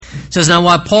It says, "Now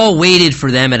while Paul waited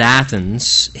for them at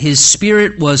Athens, his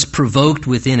spirit was provoked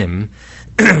within him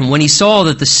when he saw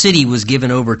that the city was given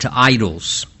over to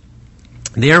idols.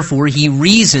 Therefore he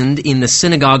reasoned in the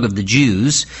synagogue of the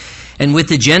Jews and with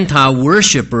the Gentile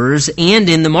worshippers and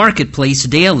in the marketplace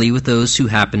daily with those who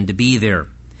happened to be there.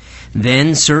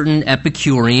 Then certain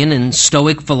Epicurean and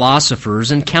Stoic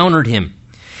philosophers encountered him.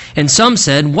 And some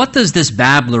said, 'What does this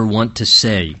babbler want to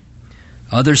say?'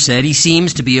 Others said, 'He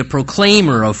seems to be a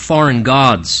proclaimer of foreign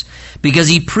gods, because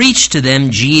he preached to them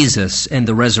Jesus and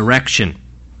the resurrection.'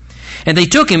 And they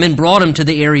took him and brought him to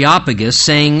the Areopagus,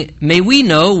 saying, 'May we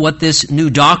know what this new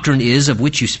doctrine is of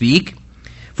which you speak?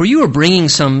 For you are bringing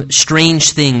some strange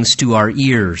things to our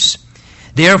ears.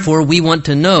 Therefore we want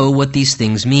to know what these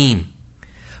things mean.'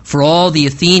 For all the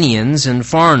Athenians and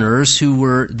foreigners who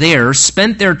were there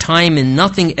spent their time in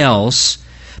nothing else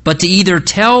but to either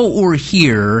tell or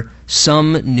hear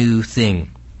some new thing.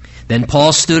 Then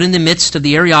Paul stood in the midst of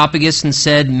the Areopagus and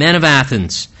said, 'Men of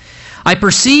Athens, I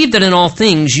perceive that in all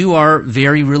things you are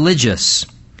very religious.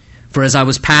 For as I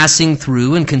was passing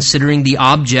through and considering the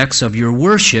objects of your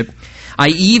worship, I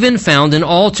even found an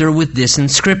altar with this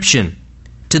inscription,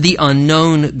 To the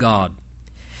unknown God.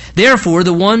 Therefore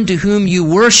the one to whom you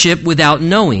worship without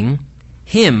knowing,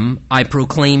 him I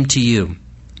proclaim to you.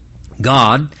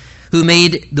 God, who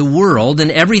made the world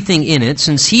and everything in it,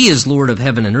 since he is Lord of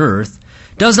heaven and earth,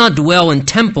 does not dwell in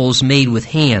temples made with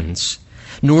hands,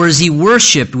 nor is he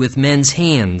worshipped with men's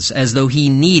hands as though he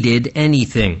needed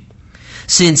anything,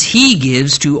 since he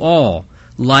gives to all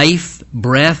life,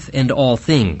 breath, and all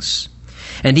things.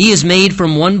 And he has made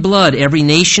from one blood every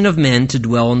nation of men to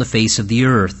dwell on the face of the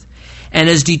earth, and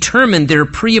has determined their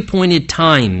pre-appointed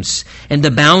times and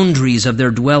the boundaries of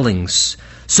their dwellings,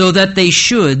 so that they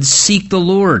should seek the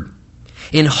Lord,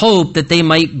 in hope that they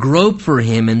might grope for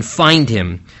him and find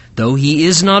him, though he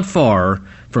is not far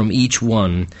from each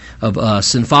one of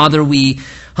us." And Father, we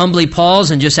humbly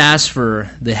pause and just ask for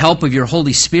the help of your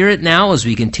Holy Spirit now as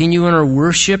we continue in our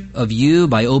worship of you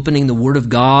by opening the Word of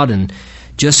God and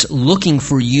just looking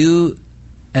for you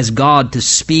as God to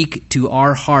speak to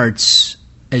our hearts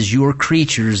as your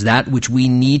creatures that which we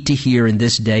need to hear in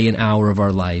this day and hour of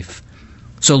our life.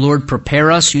 So Lord, prepare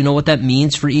us. You know what that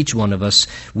means for each one of us.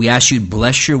 We ask you to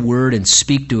bless your word and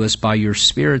speak to us by your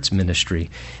Spirit's ministry.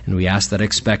 And we ask that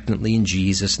expectantly in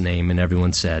Jesus' name. And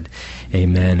everyone said,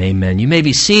 amen, amen. You may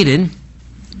be seated.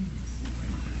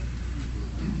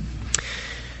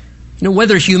 You know,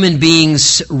 whether human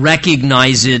beings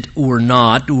recognize it or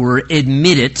not, or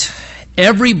admit it,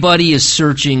 everybody is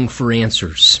searching for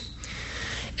answers.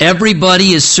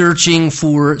 Everybody is searching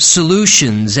for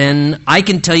solutions, and I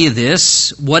can tell you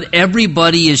this, what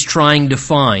everybody is trying to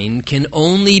find can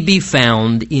only be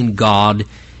found in God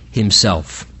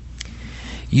himself.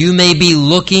 You may be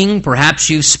looking, perhaps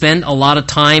you've spent a lot of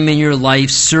time in your life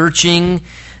searching.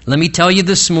 Let me tell you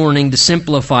this morning, to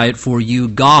simplify it for you,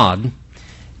 God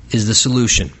is the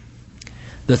solution.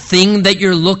 The thing that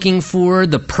you're looking for,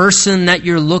 the person that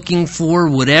you're looking for,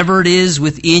 whatever it is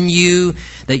within you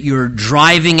that you're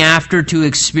driving after to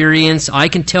experience, I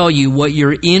can tell you what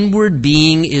your inward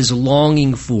being is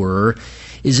longing for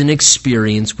is an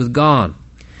experience with God.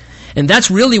 And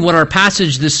that's really what our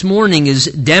passage this morning is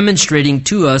demonstrating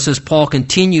to us as Paul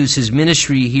continues his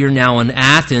ministry here now in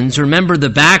Athens. Remember the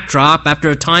backdrop. After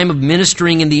a time of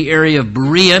ministering in the area of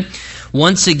Berea,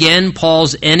 once again,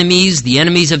 Paul's enemies, the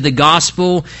enemies of the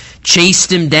gospel, chased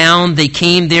him down. They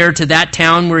came there to that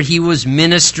town where he was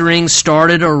ministering,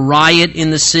 started a riot in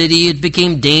the city. It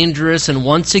became dangerous. And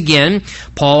once again,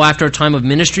 Paul, after a time of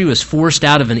ministry, was forced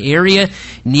out of an area,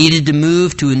 needed to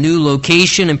move to a new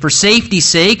location. And for safety's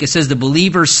sake, it says the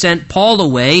believers sent Paul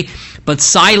away, but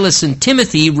Silas and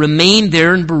Timothy remained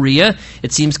there in Berea.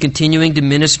 It seems continuing to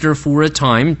minister for a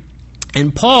time.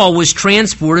 And Paul was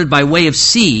transported by way of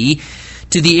sea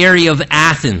to the area of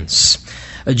Athens,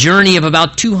 a journey of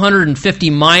about 250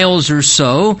 miles or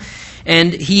so.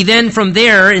 And he then from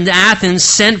there in Athens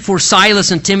sent for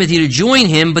Silas and Timothy to join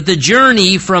him, but the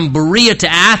journey from Berea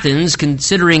to Athens,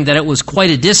 considering that it was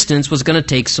quite a distance, was going to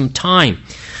take some time.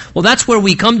 Well, that's where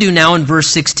we come to now in verse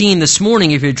 16 this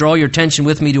morning. If you draw your attention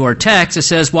with me to our text, it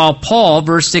says, while Paul,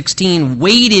 verse 16,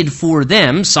 waited for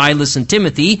them, Silas and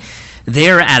Timothy,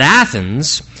 there at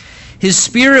Athens, his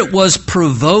spirit was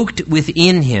provoked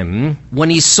within him when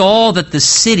he saw that the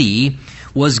city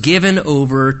was given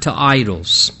over to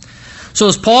idols. So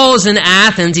as Paul is in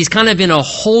Athens, he's kind of in a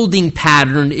holding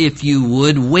pattern, if you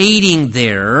would, waiting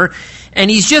there.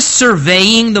 And he's just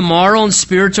surveying the moral and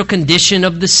spiritual condition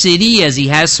of the city as he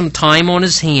has some time on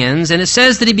his hands. And it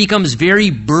says that he becomes very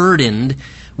burdened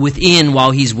within while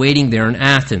he's waiting there in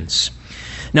Athens.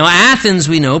 Now, Athens,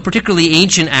 we know, particularly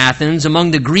ancient Athens,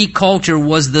 among the Greek culture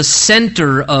was the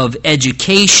center of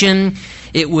education.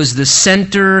 It was the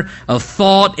center of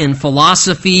thought and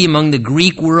philosophy among the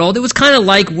Greek world. It was kind of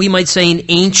like, we might say, an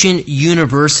ancient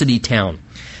university town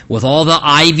with all the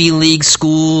Ivy League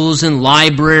schools and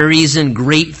libraries and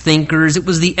great thinkers. It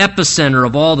was the epicenter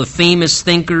of all the famous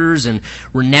thinkers and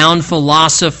renowned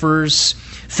philosophers,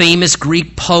 famous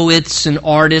Greek poets and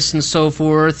artists and so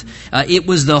forth. It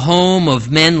was the home of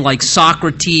men like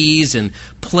Socrates and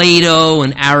Plato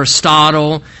and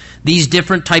Aristotle. These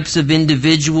different types of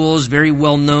individuals, very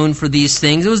well known for these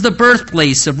things. It was the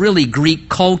birthplace of really Greek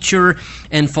culture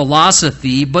and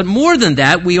philosophy. But more than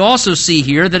that, we also see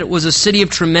here that it was a city of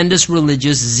tremendous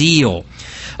religious zeal,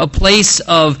 a place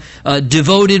of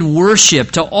devoted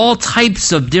worship to all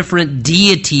types of different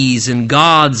deities and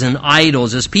gods and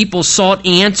idols, as people sought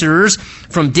answers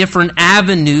from different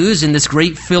avenues in this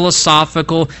great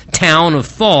philosophical town of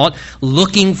thought,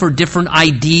 looking for different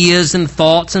ideas and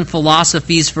thoughts and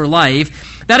philosophies for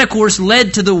life. That, of course,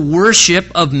 led to the worship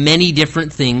of many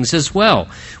different things as well.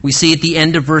 We see at the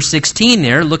end of verse 16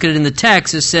 there, look at it in the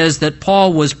text, it says that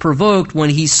Paul was provoked when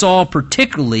he saw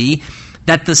particularly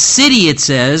that the city, it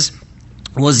says,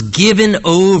 was given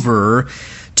over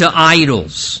to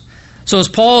idols. So as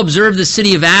Paul observed the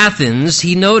city of Athens,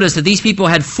 he noticed that these people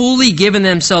had fully given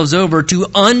themselves over to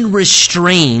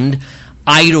unrestrained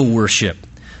idol worship,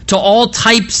 to all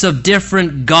types of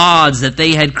different gods that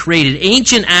they had created.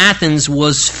 Ancient Athens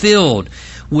was filled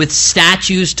with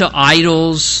statues to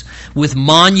idols, with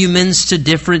monuments to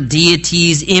different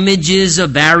deities, images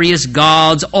of various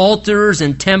gods, altars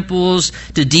and temples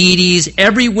to deities.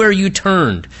 Everywhere you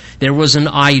turned, there was an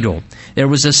idol. There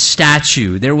was a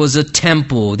statue. There was a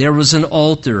temple. There was an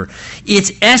altar.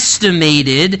 It's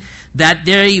estimated that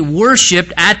they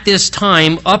worshipped at this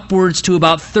time upwards to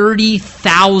about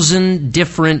 30,000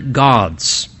 different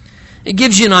gods. It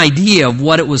gives you an idea of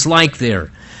what it was like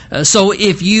there. So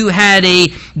if you had a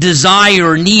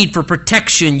desire or need for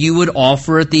protection, you would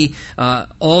offer at the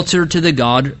altar to the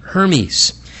god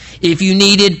Hermes. If you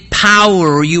needed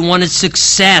power or you wanted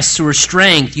success or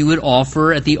strength, you would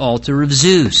offer at the altar of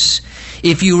Zeus.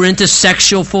 If you were into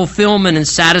sexual fulfillment and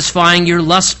satisfying your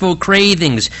lustful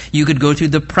cravings, you could go through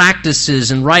the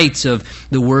practices and rites of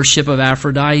the worship of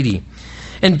Aphrodite.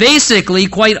 And basically,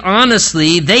 quite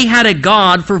honestly, they had a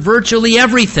god for virtually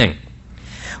everything.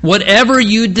 Whatever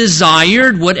you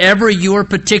desired, whatever your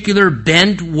particular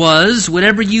bent was,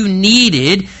 whatever you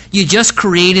needed, you just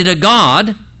created a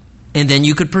god, and then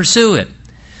you could pursue it.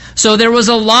 So there was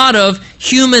a lot of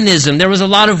humanism. There was a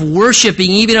lot of worshiping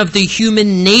even of the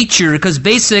human nature, because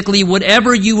basically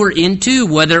whatever you were into,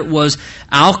 whether it was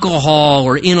alcohol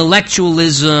or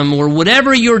intellectualism or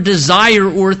whatever your desire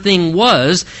or thing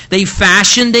was, they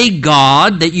fashioned a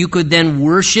god that you could then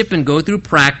worship and go through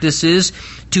practices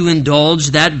to indulge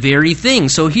that very thing.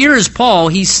 So here is Paul.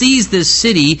 He sees this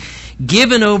city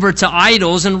given over to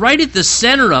idols, and right at the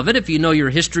center of it, if you know your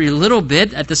history a little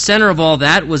bit, at the center of all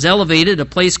that was elevated a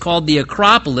place called the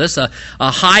Acropolis, a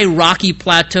high rocky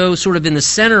plateau sort of in the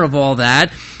center of all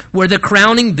that, where the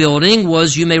crowning building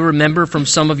was, you may remember from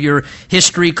some of your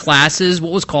history classes,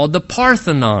 what was called the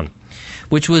Parthenon,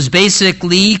 which was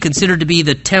basically considered to be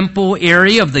the temple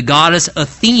area of the goddess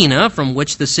Athena, from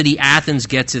which the city Athens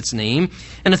gets its name.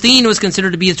 And Athena was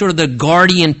considered to be sort of the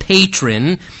guardian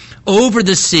patron over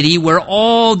the city where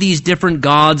all these different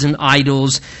gods and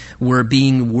idols were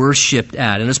being worshipped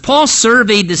at. And as Paul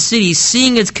surveyed the city,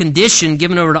 seeing its condition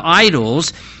given over to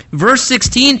idols, verse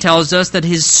 16 tells us that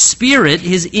his spirit,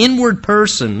 his inward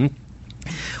person,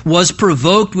 was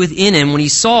provoked within him when he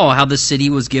saw how the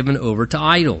city was given over to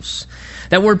idols.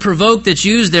 That word provoked that's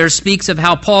used there speaks of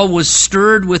how Paul was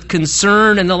stirred with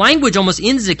concern, and the language almost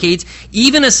indicates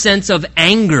even a sense of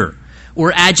anger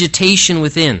or agitation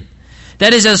within.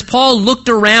 That is, as Paul looked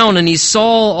around and he saw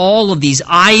all of these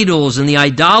idols and the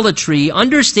idolatry,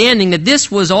 understanding that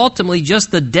this was ultimately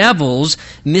just the devil's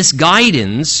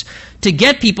misguidance to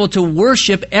get people to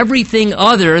worship everything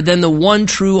other than the one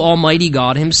true Almighty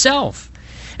God himself.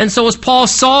 And so as Paul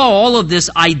saw all of this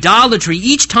idolatry,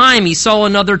 each time he saw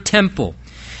another temple,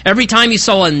 every time he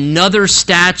saw another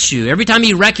statue, every time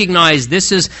he recognized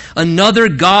this is another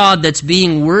God that's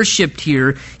being worshipped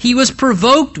here, he was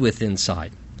provoked with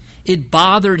inside. It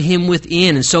bothered him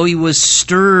within, and so he was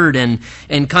stirred and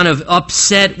kind of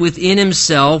upset within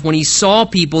himself when he saw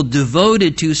people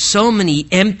devoted to so many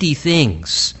empty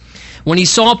things. When he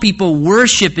saw people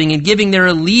worshiping and giving their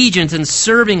allegiance and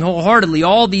serving wholeheartedly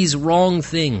all these wrong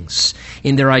things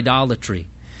in their idolatry.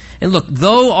 And look,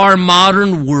 though our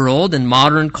modern world and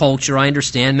modern culture, I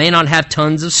understand, may not have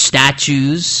tons of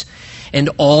statues and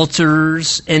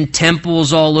altars and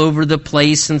temples all over the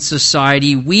place in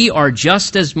society, we are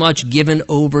just as much given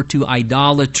over to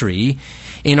idolatry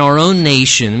in our own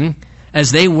nation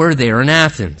as they were there in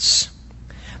Athens.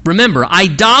 Remember,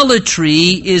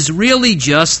 idolatry is really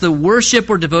just the worship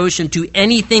or devotion to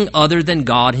anything other than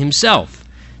God himself.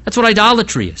 That's what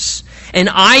idolatry is. An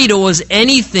idol is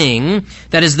anything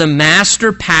that is the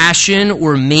master passion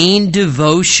or main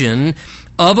devotion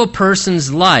of a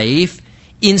person's life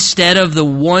instead of the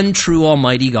one true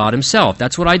Almighty God himself.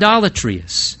 That's what idolatry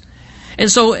is.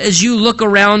 And so as you look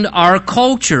around our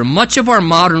culture, much of our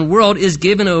modern world is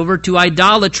given over to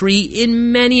idolatry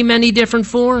in many, many different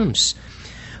forms.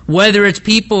 Whether it's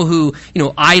people who,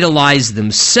 idolize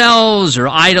themselves or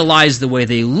idolize the way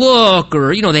they look,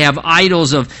 or, they have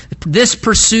idols of this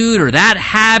pursuit or that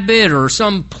habit or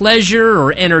some pleasure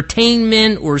or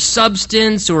entertainment or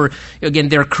substance or, again,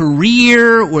 their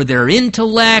career or their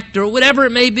intellect or whatever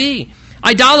it may be.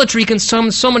 Idolatry can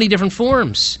come so many different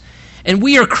forms. And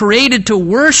we are created to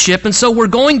worship, and so we're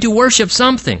going to worship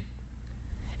something.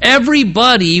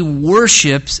 Everybody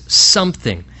worships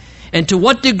something. And to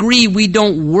what degree we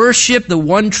don't worship the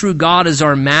one true God as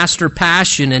our master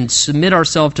passion and submit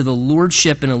ourselves to the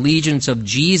lordship and allegiance of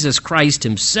Jesus Christ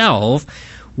himself,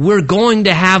 we're going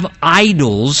to have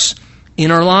idols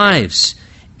in our lives.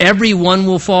 Everyone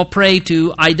will fall prey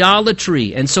to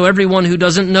idolatry. And so everyone who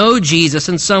doesn't know Jesus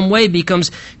in some way becomes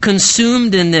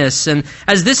consumed in this. And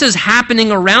as this is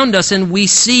happening around us and we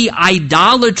see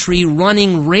idolatry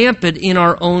running rampant in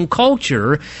our own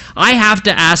culture, I have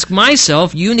to ask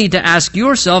myself, you need to ask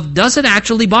yourself, does it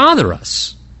actually bother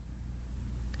us?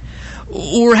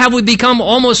 Or have we become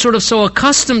almost sort of so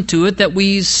accustomed to it that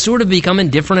we sort of become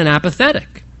indifferent and apathetic?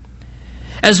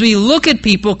 As we look at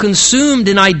people consumed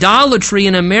in idolatry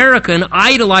in America and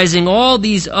idolizing all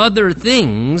these other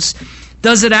things,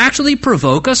 does it actually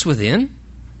provoke us within?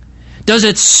 Does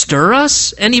it stir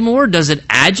us anymore? Does it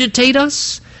agitate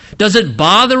us? Does it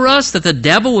bother us that the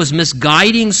devil is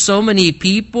misguiding so many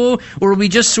people? Or we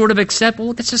just sort of accept,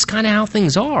 well, that's just kind of how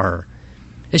things are.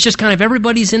 It's just kind of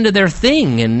everybody's into their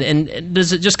thing. And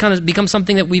does it just kind of become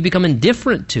something that we become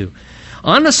indifferent to?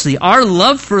 Honestly, our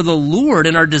love for the Lord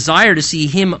and our desire to see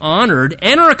him honored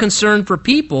and our concern for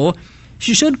people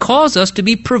should cause us to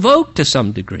be provoked to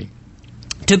some degree,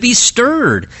 to be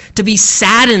stirred, to be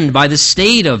saddened by the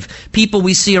state of people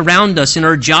we see around us in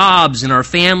our jobs, in our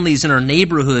families, in our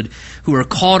neighborhood, who are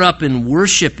caught up in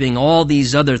worshiping all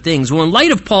these other things. Well, in light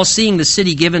of Paul seeing the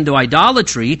city given to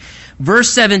idolatry,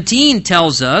 verse 17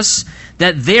 tells us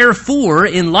that therefore,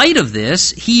 in light of this,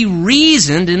 he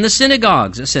reasoned in the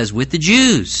synagogues, it says, with the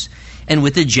Jews and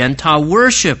with the Gentile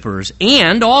worshipers,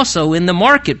 and also in the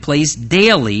marketplace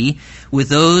daily with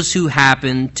those who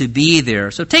happened to be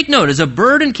there. So take note, as a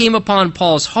burden came upon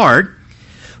Paul's heart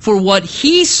for what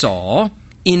he saw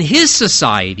in his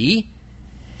society,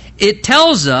 it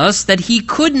tells us that he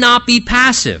could not be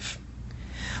passive.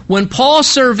 When Paul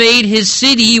surveyed his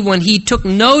city, when he took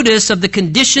notice of the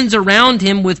conditions around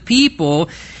him with people,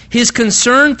 his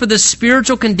concern for the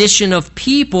spiritual condition of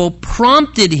people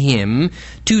prompted him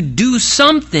to do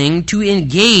something to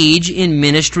engage in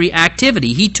ministry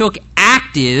activity. He took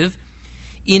active,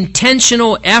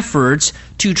 intentional efforts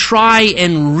to try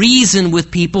and reason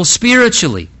with people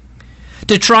spiritually,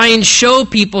 to try and show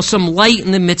people some light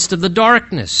in the midst of the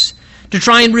darkness, to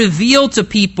try and reveal to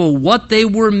people what they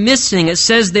were missing. It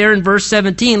says there in verse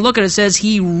 17, look at it, it says,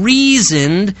 he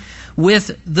reasoned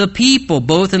with the people,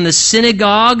 both in the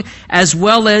synagogue as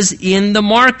well as in the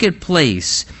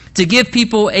marketplace, to give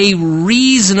people a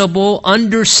reasonable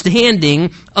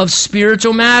understanding of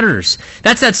spiritual matters.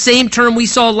 That's that same term we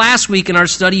saw last week in our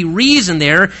study, reason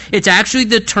there. It's actually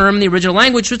the term in the original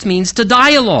language which means to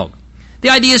dialogue. The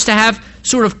idea is to have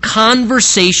sort of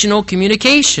conversational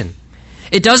communication.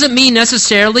 It doesn't mean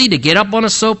necessarily to get up on a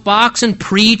soapbox and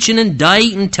preach and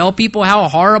indict and tell people how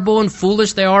horrible and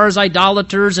foolish they are as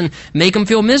idolaters and make them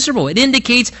feel miserable. It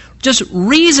indicates just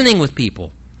reasoning with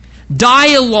people,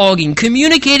 dialoguing,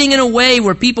 communicating in a way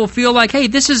where people feel like, hey,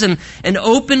 this is an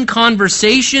open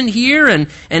conversation here and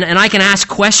I can ask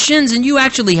questions and you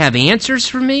actually have answers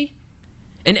for me.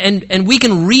 And we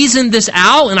can reason this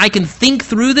out, and I can think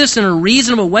through this in a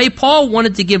reasonable way. Paul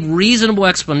wanted to give reasonable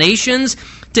explanations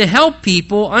to help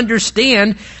people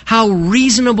understand how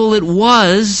reasonable it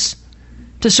was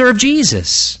to serve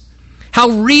Jesus. How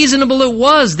reasonable it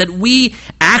was that we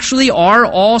actually are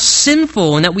all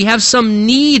sinful and that we have some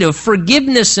need of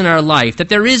forgiveness in our life, that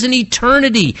there is an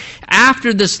eternity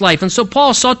after this life. And so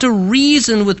Paul sought to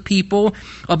reason with people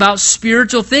about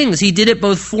spiritual things. He did it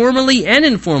both formally and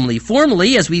informally.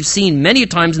 Formally, as we've seen many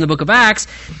times in the book of Acts,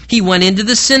 he went into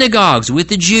the synagogues with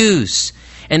the Jews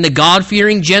and the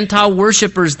God-fearing Gentile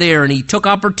worshipers there, and he took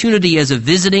opportunity as a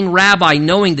visiting rabbi,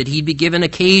 knowing that he'd be given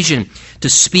occasion to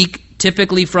speak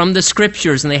typically from the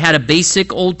Scriptures, and they had a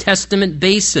basic Old Testament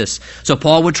basis. So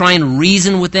Paul would try and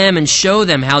reason with them and show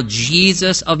them how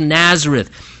Jesus of Nazareth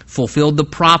fulfilled the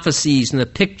prophecies and the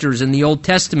pictures in the Old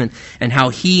Testament, and how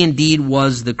he indeed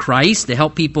was the Christ, to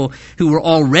help people who were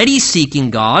already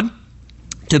seeking God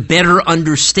to better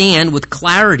understand with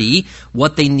clarity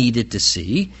what they needed to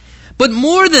see. But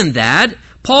more than that,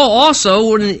 Paul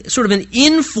also, in sort of an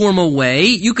informal way,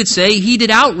 you could say, he did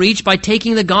outreach by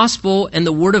taking the gospel and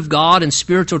the word of God and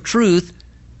spiritual truth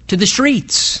to the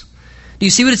streets. Do you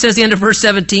see what it says at the end of verse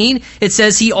 17? It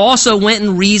says he also went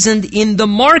and reasoned in the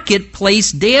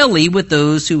marketplace daily with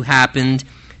those who happened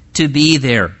to be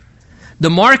there.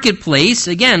 The marketplace,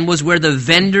 again, was where the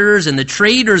vendors and the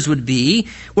traders would be,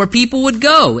 where people would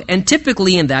go. And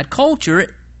typically in that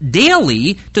culture,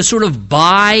 daily, to sort of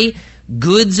buy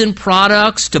goods and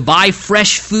products, to buy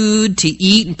fresh food, to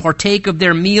eat and partake of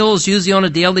their meals, usually on a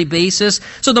daily basis.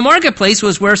 So the marketplace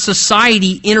was where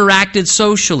society interacted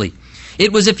socially.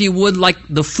 It was, if you would, like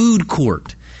the food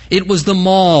court. It was the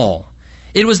mall.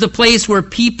 It was the place where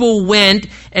people went,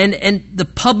 and the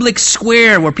public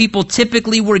square where people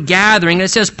typically were gathering. And it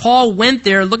says Paul went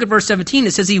there. Look at verse 17.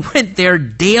 It says he went there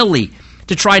daily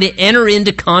to try to enter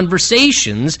into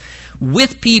conversations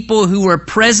with people who were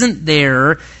present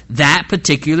there that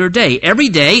particular day. Every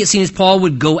day, it seems Paul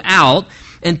would go out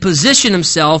and position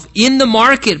himself in the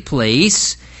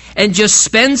marketplace and just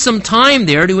spend some time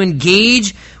there to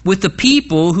engage with the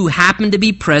people who happened to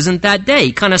be present that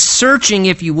day, kind of searching,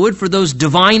 if you would, for those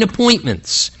divine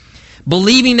appointments,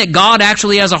 believing that God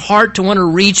actually has a heart to want to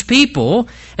reach people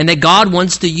and that God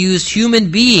wants to use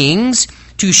human beings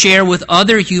to share with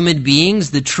other human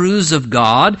beings the truths of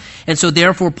God. And so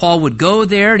therefore Paul would go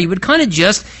there and he would kind of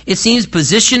just, it seems,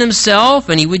 position himself,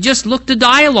 and he would just look to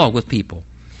dialogue with people.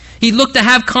 He'd look to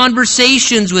have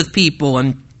conversations with people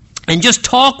and just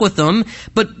talk with them,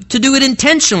 but to do it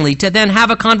intentionally, to then have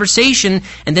a conversation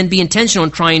and then be intentional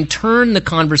and try and turn the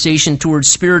conversation towards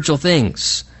spiritual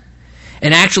things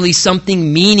and actually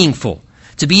something meaningful.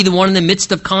 To be the one in the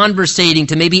midst of conversating,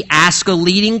 to maybe ask a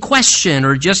leading question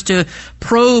or just to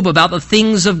probe about the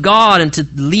things of God and to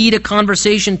lead a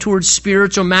conversation towards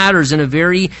spiritual matters in a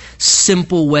very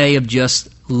simple way of just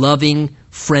loving,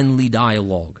 friendly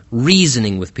dialogue,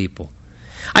 reasoning with people.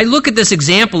 I look at this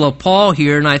example of Paul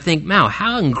here and I think, wow,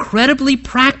 how incredibly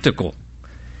practical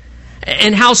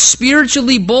and how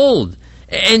spiritually bold,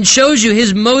 and shows you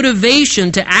his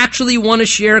motivation to actually want to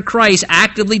share Christ,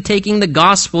 actively taking the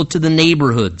gospel to the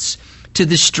neighborhoods, to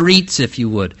the streets, if you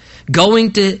would,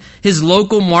 going to his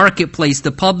local marketplace,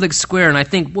 the public square. And I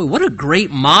think, boy, what a great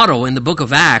model in the book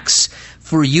of Acts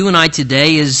for you and I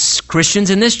today as Christians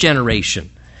in this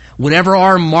generation. Whatever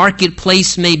our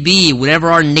marketplace may be, whatever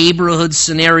our neighborhood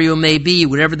scenario may be,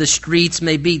 whatever the streets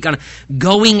may be, kind of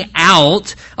going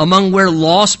out among where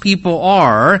lost people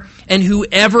are, and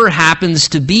whoever happens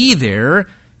to be there,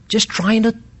 just trying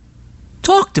to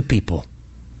talk to people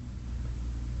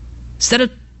instead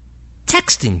of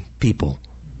texting people.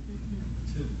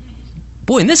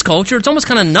 Boy, in this culture, it's almost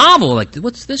kind of novel. Like,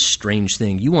 what's this strange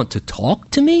thing? You want to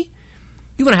talk to me?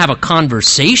 You want to have a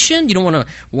conversation? You don't want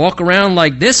to walk around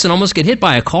like this and almost get hit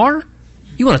by a car?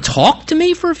 You want to talk to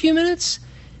me for a few minutes?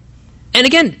 And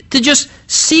again, to just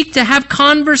seek to have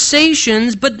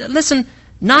conversations, but listen,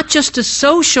 not just to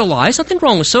socialize, nothing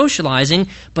wrong with socializing,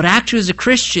 but actually as a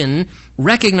Christian,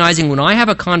 recognizing when I have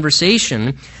a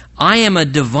conversation, I am a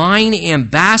divine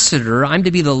ambassador. I'm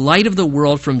to be the light of the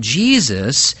world from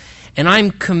Jesus, and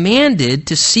I'm commanded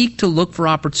to seek to look for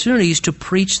opportunities to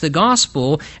preach the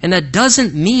gospel. And that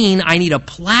doesn't mean I need a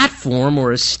platform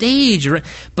or a stage,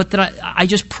 but that I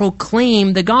just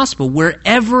proclaim the gospel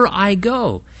wherever I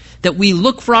go. That we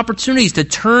look for opportunities to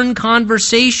turn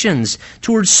conversations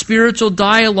towards spiritual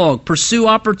dialogue, pursue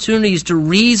opportunities to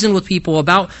reason with people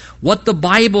about what the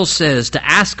Bible says, to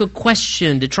ask a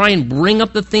question, to try and bring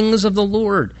up the things of the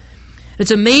Lord. It's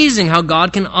amazing how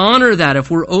God can honor that if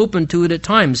we're open to it at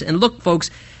times. And look, folks,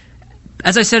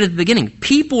 as I said at the beginning,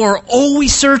 people are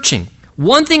always searching.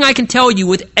 One thing I can tell you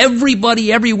with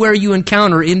everybody, everywhere you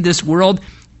encounter in this world,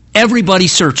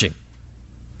 everybody's searching.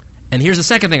 And here's the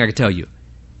second thing I can tell you.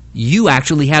 You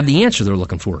actually have the answer they're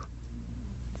looking for.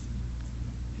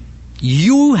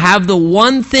 You have the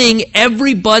one thing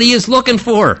everybody is looking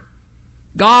for.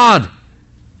 God,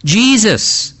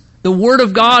 Jesus, the Word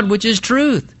of God, which is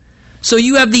truth. So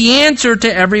you have the answer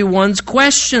to everyone's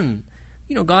question.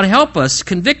 God help us,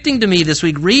 convicting to me this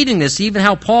week, reading this, even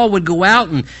how Paul would go out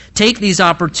and take these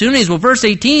opportunities. Well, verse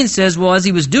 18 says, well, as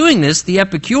he was doing this, the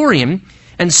Epicurean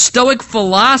and Stoic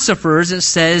philosophers, it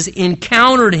says,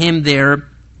 encountered him there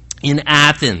in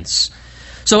Athens.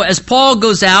 So as Paul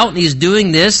goes out and he's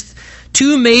doing this,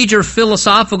 two major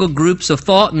philosophical groups of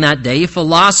thought in that day,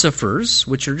 philosophers,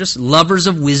 which are just lovers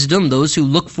of wisdom, those who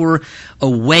look for a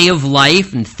way of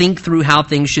life and think through how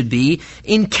things should be,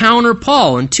 encounter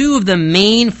Paul. And two of the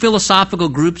main philosophical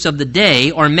groups of the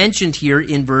day are mentioned here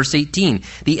in verse 18,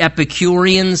 the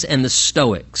Epicureans and the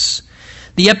Stoics.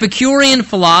 The Epicurean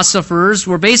philosophers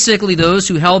were basically those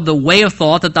who held the way of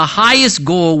thought that the highest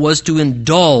goal was to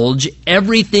indulge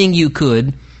everything you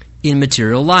could in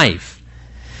material life.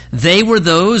 They were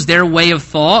those, their way of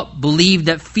thought, believed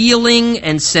that feeling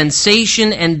and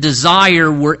sensation and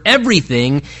desire were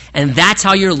everything, and that's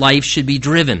how your life should be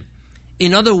driven.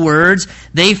 In other words,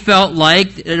 they felt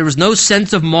like there was no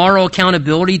sense of moral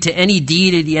accountability to any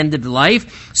deed at the end of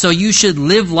life, so you should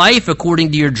live life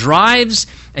according to your drives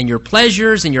and your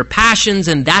pleasures and your passions,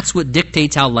 and that's what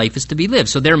dictates how life is to be lived.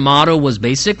 So their motto was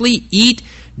basically eat,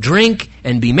 drink,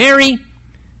 and be merry,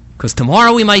 because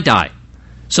tomorrow we might die.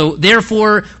 So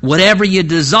therefore, whatever you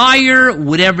desire,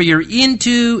 whatever you're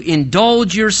into,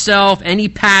 indulge yourself, any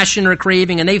passion or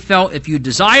craving. And they felt if you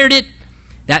desired it,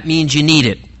 that means you need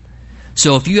it.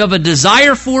 So if you have a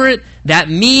desire for it, that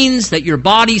means that your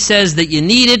body says that you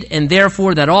need it, and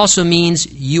therefore that also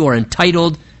means you are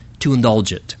entitled to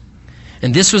indulge it.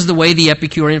 And this was the way the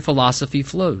Epicurean philosophy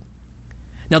flowed.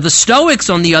 Now the Stoics,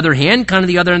 on the other hand, kind of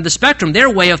the other end of the spectrum, their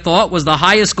way of thought was the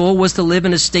highest goal was to live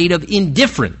in a state of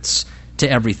indifference to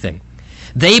everything.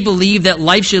 They believe that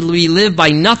life should be lived by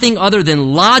nothing other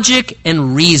than logic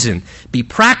and reason. Be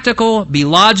practical, be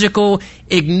logical,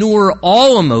 ignore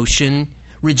all emotion,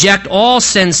 reject all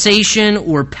sensation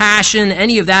or passion.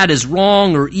 Any of that is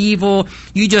wrong or evil.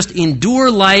 You just endure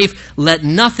life, let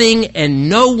nothing and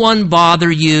no one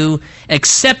bother you.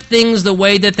 Accept things the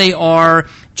way that they are.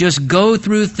 Just go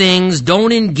through things,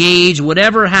 don't engage.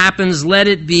 Whatever happens, let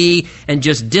it be, and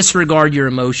just disregard your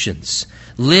emotions.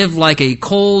 Live like a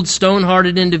cold,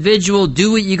 stone-hearted individual.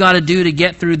 Do what you got to do to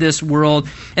get through this world.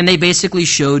 And they basically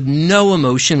showed no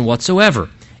emotion whatsoever.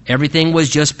 Everything was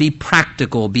just be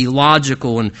practical, be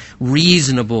logical, and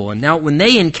reasonable. And now when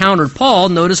they encountered Paul,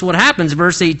 notice what happens.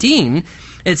 Verse 18,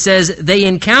 it says, they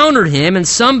encountered him, and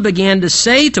some began to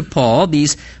say to Paul,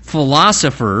 these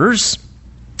philosophers,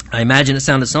 I imagine it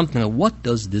sounded something like, what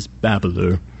does this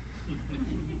babbler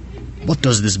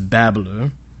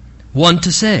want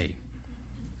to say?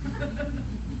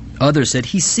 Others said,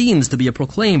 he seems to be a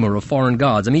proclaimer of foreign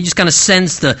gods. I mean, you just kind of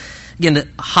sense the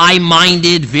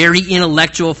high-minded, very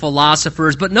intellectual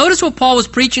philosophers. But notice what Paul was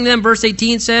preaching to them, verse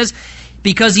 18 says,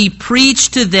 because he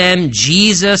preached to them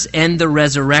Jesus and the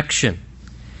resurrection.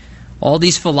 All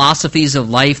these philosophies of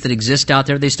life that exist out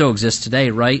there, they still exist today,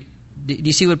 right? Do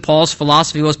you see what Paul's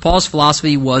philosophy was? Paul's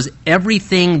philosophy was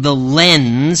everything the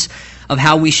lens of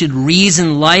how we should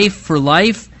reason life for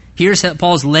life. Here's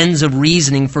Paul's lens of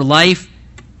reasoning for life.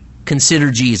 Consider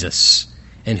Jesus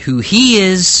and who he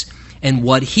is and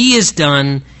what he has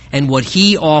done and what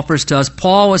he offers to us.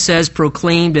 Paul, it says,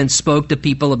 proclaimed and spoke to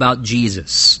people about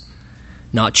Jesus,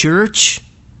 not church.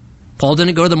 Paul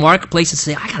didn't go to the marketplace and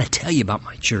say, I got to tell you about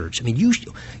my church. I mean, you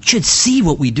should see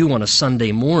what we do on a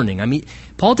Sunday morning. I mean,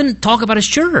 Paul didn't talk about his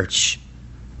church.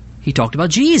 He talked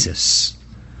about Jesus.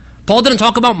 Paul didn't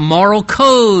talk about moral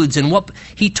codes and what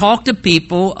he talked to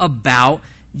people about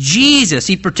Jesus.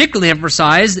 He particularly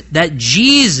emphasized that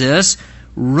Jesus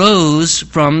rose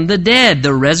from the dead,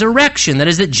 the resurrection. That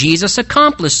is, that Jesus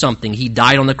accomplished something. He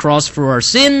died on the cross for our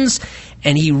sins,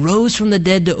 and he rose from the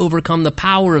dead to overcome the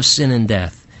power of sin and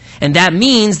death. And that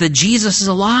means that Jesus is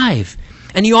alive,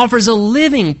 and he offers a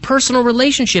living, personal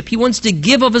relationship. He wants to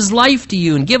give of his life to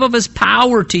you and give of his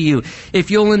power to you if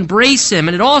you'll embrace him.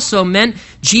 And it also meant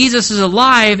Jesus is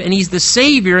alive, and he's the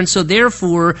Savior, and so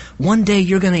therefore, one day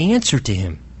you're going to answer to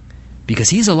him because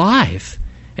he's alive,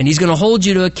 and he's going to hold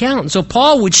you to account. And so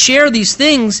Paul would share these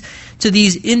things to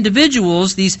these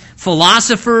individuals, these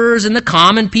philosophers and the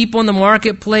common people in the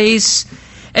marketplace.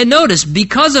 And notice,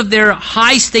 because of their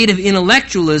high state of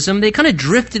intellectualism, they kind of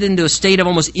drifted into a state of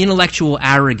almost intellectual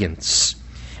arrogance.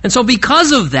 And so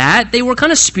because of that, they were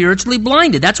kind of spiritually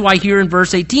blinded. That's why here in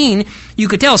verse 18, you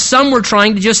could tell some were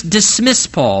trying to just dismiss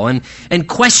Paul and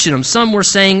question him. Some were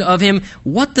saying of him,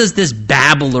 what does this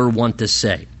babbler want to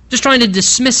say? Just trying to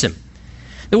dismiss him.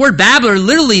 The word babbler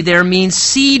literally there means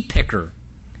seed picker.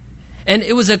 And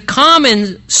it was a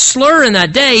common slur in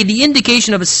that day. The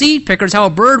indication of a seed picker is how a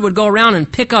bird would go around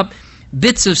and pick up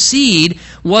bits of seed,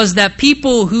 was that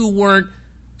people who weren't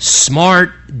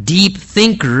smart, deep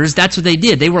thinkers, that's what they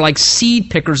did. They were like seed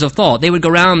pickers of thought. They would go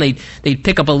around, they'd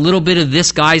pick up a little bit of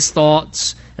this guy's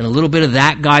thoughts and a little bit of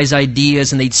that guy's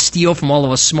ideas, and they'd steal from all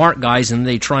of us smart guys, and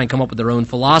they'd try and come up with their own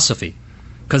philosophy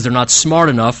because they're not smart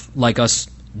enough like us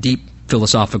deep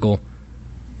philosophical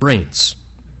brains.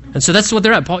 And so that's what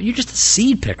they're at. Paul, you're just a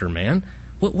seed picker, man.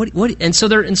 What? And so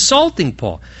they're insulting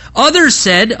Paul. Others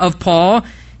said of Paul,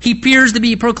 he appears to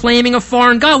be proclaiming a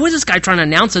foreign god. What is this guy trying to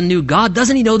announce a new god?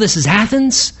 Doesn't he know this is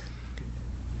Athens?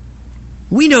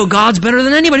 We know gods better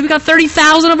than anybody. We got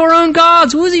 30,000 of our own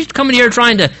gods. Who is he coming here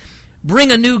trying to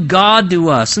bring a new god to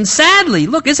us? And sadly,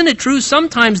 look, isn't it true?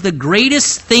 Sometimes the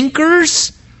greatest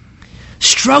thinkers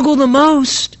struggle the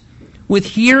most with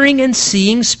hearing and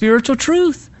seeing spiritual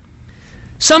truth.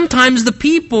 Sometimes the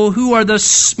people who are the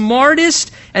smartest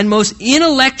and most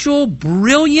intellectual,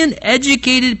 brilliant,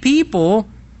 educated people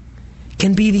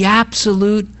can be the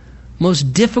absolute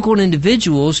most difficult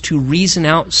individuals to reason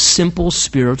out simple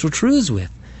spiritual truths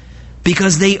with,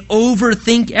 because they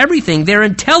overthink everything. Their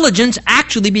intelligence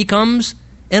actually becomes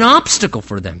an obstacle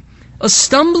for them, a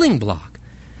stumbling block,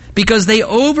 because they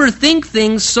overthink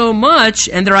things so much,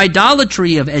 and their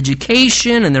idolatry of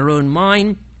education and their own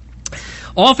mind.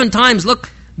 Oftentimes, look,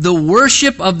 the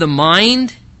worship of the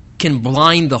mind can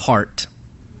blind the heart.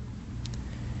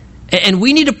 And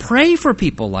we need to pray for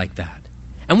people like that.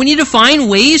 And we need to find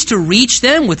ways to reach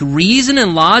them with reason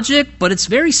and logic, but it's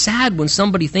very sad when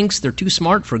somebody thinks they're too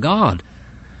smart for God.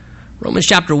 Romans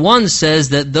chapter 1 says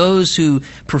that those who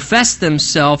profess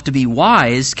themselves to be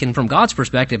wise can, from God's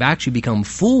perspective, actually become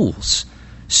fools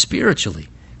spiritually,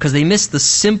 because they miss the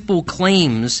simple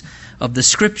claims of the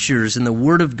Scriptures and the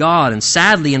Word of God. And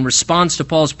sadly, in response to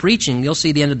Paul's preaching, you'll see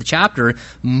at the end of the chapter,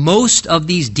 most of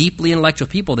these deeply intellectual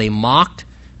people, they mocked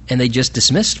and they just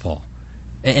dismissed Paul.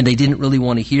 And they didn't really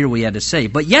want to hear what he had to say.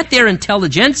 But yet their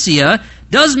intelligentsia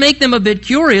does make them a bit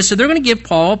curious, so they're going to give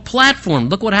Paul a platform.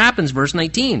 Look what happens, verse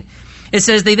 19. It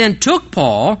says, they then took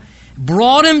Paul,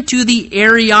 brought him to the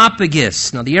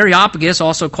Areopagus. Now the Areopagus,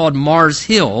 also called Mars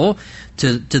Hill,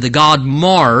 to the god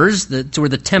Mars, to where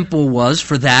the temple was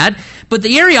for that. But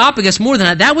the Areopagus, more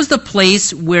than that was the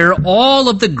place where all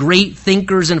of the great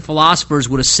thinkers and philosophers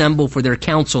would assemble for their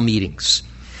council meetings.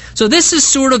 So this is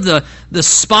sort of the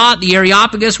spot, the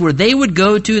Areopagus, where they would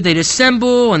go to. They'd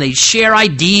assemble and they'd share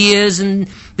ideas and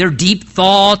their deep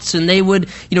thoughts, and they would,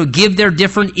 give their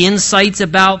different insights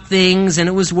about things. And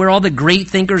it was where all the great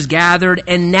thinkers gathered.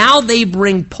 And now they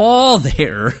bring Paul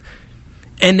there,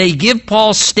 and they give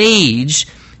Paul stage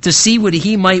to see what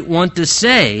he might want to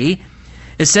say.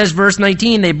 It says, verse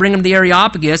 19, they bring him to the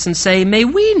Areopagus and say, "May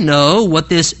we know what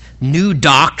this new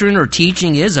doctrine or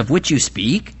teaching is of which you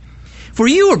speak? For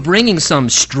you are bringing some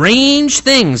strange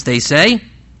things," they say,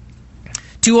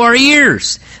 "to our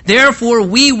ears. Therefore,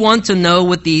 we want to know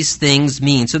what these things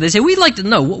mean." So they say, we'd like to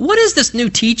know, what is this new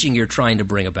teaching you're trying to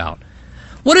bring about?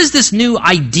 What is this new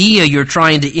idea you're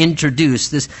trying to introduce?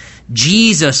 This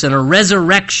Jesus and a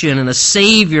resurrection and a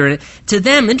Savior. To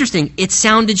them, interesting, it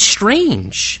sounded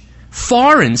strange,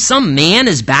 foreign. Some man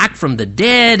is back from the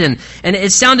dead, and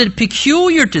it sounded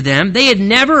peculiar to them. They had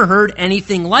never heard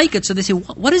anything like it. So they say,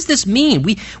 what does this mean?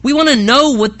 We want to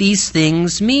know what these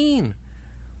things mean.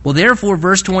 Well, therefore,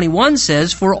 verse 21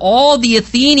 says, "For all the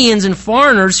Athenians and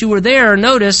foreigners who were there,"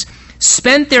 notice,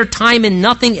 "spent their time in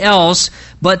nothing else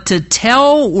but to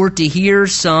tell or to hear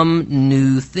some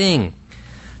new thing."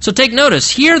 So take notice,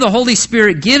 here the Holy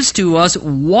Spirit gives to us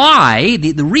why,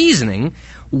 the reasoning,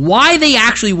 why they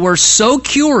actually were so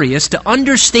curious to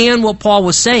understand what Paul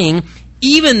was saying,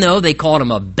 even though they called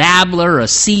him a babbler, a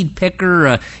seed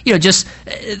picker, they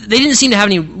didn't seem to have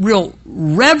any real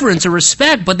reverence or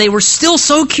respect, but they were still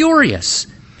so curious.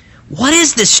 What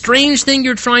is this strange thing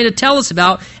you're trying to tell us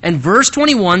about? And verse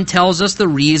 21 tells us the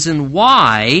reason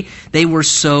why they were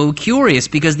so curious,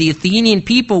 because the Athenian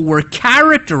people were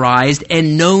characterized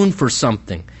and known for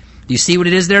something. Do you see what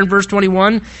it is there in verse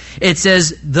 21? It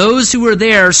says, those who were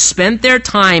there spent their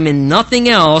time in nothing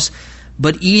else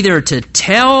but either to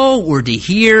tell or to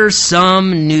hear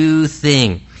some new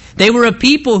thing. They were a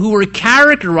people who were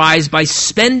characterized by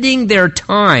spending their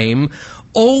time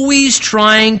always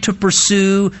trying to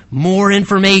pursue more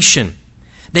information.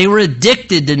 They were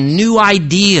addicted to new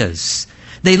ideas.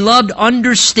 They loved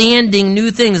understanding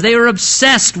new things. They were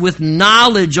obsessed with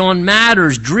knowledge on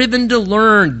matters, driven to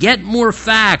learn, get more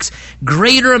facts,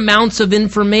 greater amounts of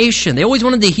information. They always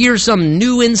wanted to hear some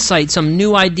new insight, some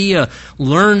new idea,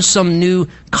 learn some new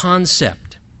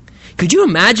concept. Could you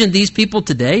imagine these people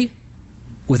today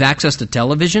with access to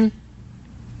television,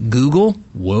 Google?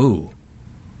 Whoa.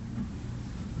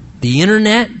 The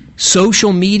internet,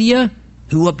 social media,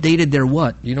 who updated their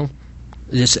what?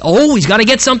 Just always got to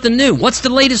get something new. What's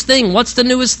the latest thing? What's the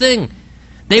newest thing?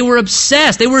 They were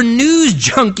obsessed. They were news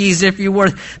junkies, if you were.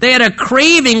 They had a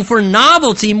craving for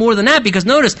novelty more than that, because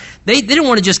notice, they didn't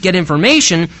want to just get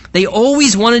information. They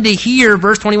always wanted to hear,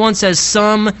 verse 21 says,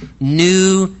 some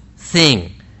new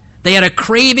thing. They had a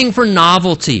craving for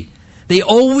novelty. They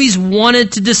always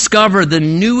wanted to discover the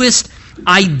newest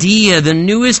idea, the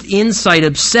newest insight,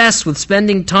 obsessed with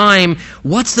spending time.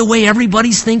 What's the way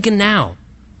everybody's thinking now?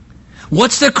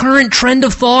 What's the current trend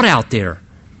of thought out there?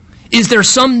 Is there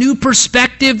some new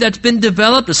perspective that's been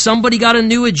developed? Has somebody got a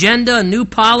new agenda, a new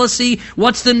policy?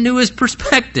 What's the newest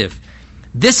perspective?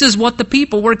 This is what the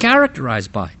people were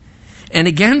characterized by. And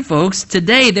again, folks,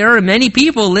 today there are many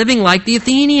people living like the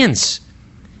Athenians,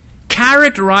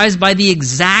 characterized by the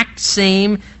exact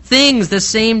same things, the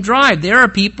same drive. There are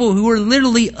people who are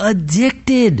literally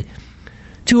addicted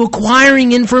to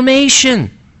acquiring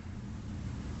information.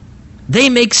 They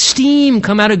make steam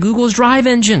come out of Google's drive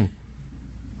engine.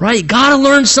 Right? Got to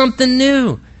learn something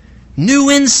new. New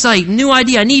insight, new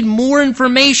idea. I need more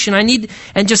information.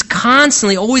 And just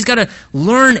constantly always got to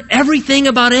learn everything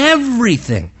about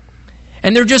everything.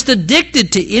 And they're just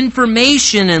addicted to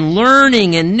information and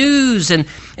learning and news and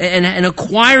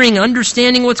acquiring,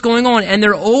 understanding what's going on. And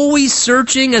they're always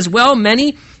searching as well.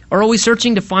 Many are always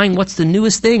searching to find what's the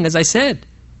newest thing, as I said.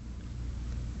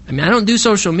 I mean, I don't do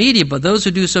social media, but those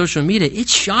who do social media, it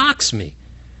shocks me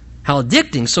how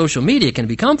addicting social media can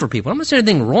become for people. I'm not saying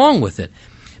anything wrong with it,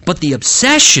 but the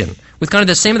obsession with kind of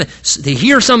the same thing. They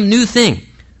hear some new thing.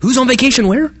 Who's on vacation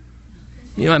where?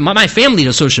 My family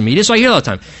does social media, so I hear all the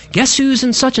time. Guess who's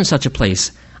in such and such a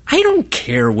place? I don't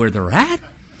care where they're at.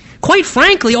 Quite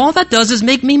frankly, all that does is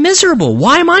make me miserable.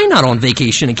 Why am I not on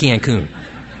vacation in Cancun?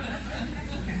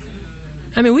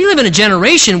 I mean, we live in a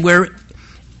generation where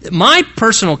my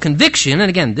personal conviction, and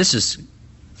again, this is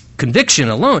conviction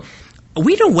alone,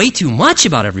 we know way too much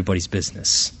about everybody's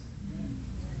business.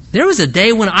 There was a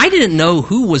day when I didn't know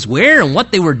who was where and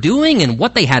what they were doing and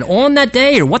what they had on that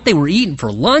day or what they were eating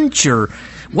for lunch or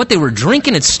what they were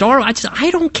drinking at Starbucks.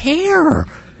 I don't care.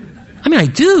 I mean, I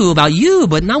do about you,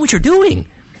 but not what you're doing.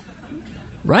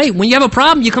 Right? When you have a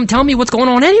problem, you come tell me what's going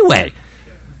on anyway.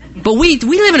 But we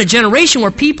live in a generation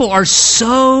where people are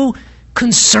so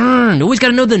concerned. Always got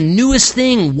to know the newest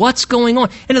thing, what's going on.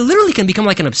 And it literally can become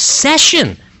like an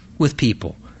obsession with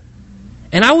people.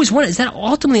 And I always wonder, is that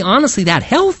ultimately, honestly, that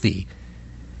healthy?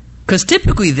 Because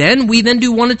typically we then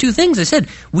do one of two things. I said,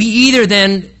 we either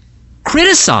then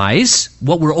criticize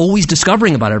what we're always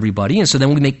discovering about everybody, and so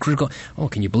then we make critical,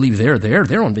 can you believe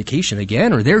they're on vacation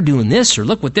again, or they're doing this, or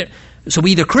look what they're... So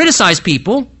we either criticize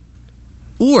people,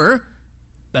 or,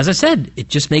 as I said, it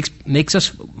just makes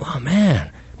us, oh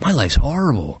man, my life's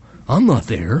horrible. I'm not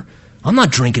there. I'm not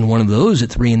drinking one of those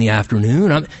at 3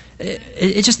 p.m.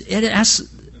 It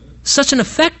has such an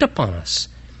effect upon us.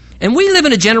 And we live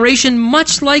in a generation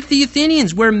much like the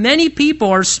Athenians, where many people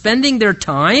are spending their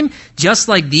time, just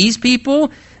like these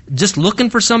people, just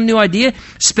looking for some new idea,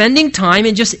 spending time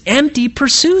in just empty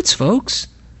pursuits, folks.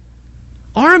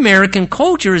 Our American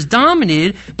culture is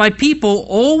dominated by people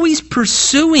always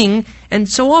pursuing, and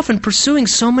so often pursuing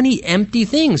so many empty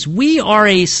things. We are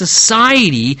a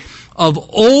society of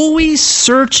always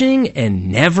searching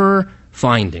and never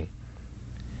finding.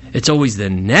 It's always the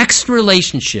next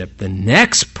relationship, the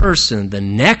next person, the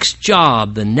next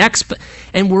job,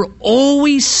 and we're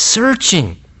always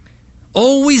searching,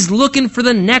 always looking for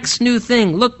the next new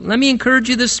thing. Look, let me encourage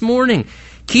you this morning.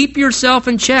 Keep yourself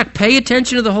in check. Pay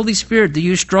attention to the Holy Spirit. Do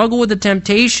you struggle with the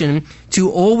temptation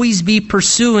to always be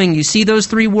pursuing, you see those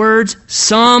 3 words?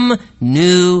 Some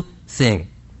new thing.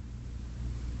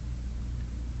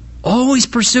 Always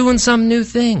pursuing some new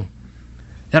thing.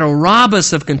 That'll rob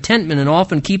us of contentment and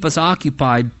often keep us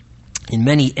occupied in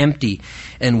many empty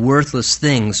and worthless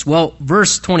things. Well,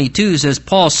 verse 22 says,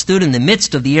 Paul stood in the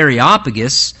midst of the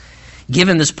Areopagus,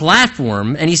 given this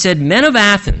platform, and he said, Men of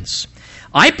Athens,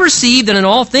 I perceive that in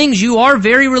all things you are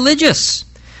very religious.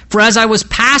 For as I was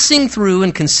passing through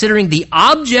and considering the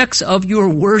objects of your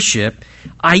worship,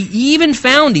 I even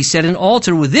found, he said, an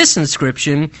altar with this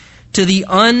inscription, to the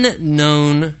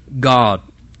unknown God.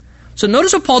 So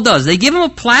notice what Paul does. They give him a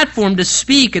platform to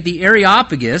speak at the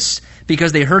Areopagus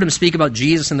because they heard him speak about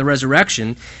Jesus and the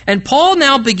resurrection. And Paul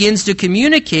now begins to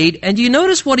communicate, and do you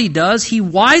notice what he does? He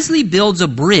wisely builds a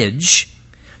bridge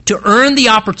to earn the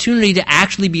opportunity to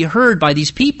actually be heard by these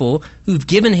people who've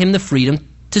given him the freedom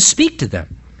to speak to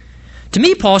them. To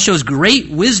me, Paul shows great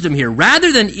wisdom here.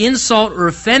 Rather than insult or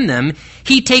offend them,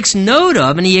 he takes note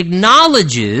of and he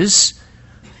acknowledges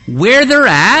where they're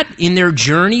at in their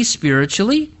journey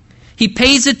spiritually. He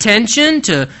pays attention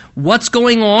to what's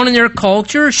going on in their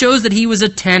culture. It shows that he was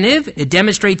attentive. It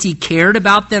demonstrates he cared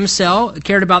about themselves,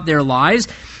 cared about their lives,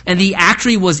 and he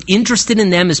actually was interested in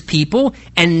them as people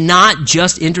and not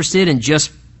just interested in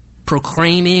just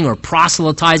proclaiming or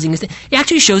proselytizing. It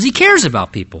actually shows he cares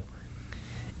about people.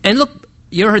 And look,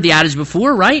 you ever heard the adage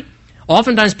before, right?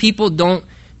 Oftentimes people don't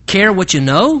care what you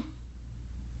know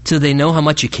till they know how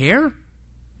much you care.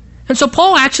 And so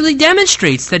Paul actually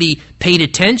demonstrates that he paid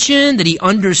attention, that he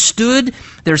understood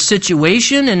their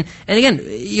situation, and again,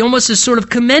 he almost is sort of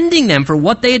commending them for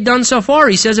what they had done so far.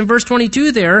 He says in verse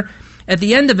 22 there, at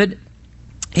the end of it,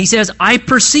 he says, I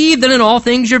perceive that in all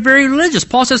things you're very religious.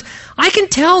 Paul says, I can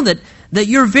tell that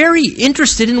you're very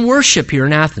interested in worship here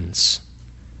in Athens.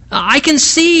 I can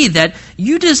see that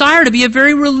you desire to be a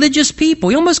very religious people.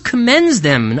 He almost commends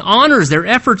them and honors their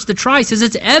efforts to try. He says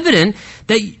it's evident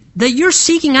that you're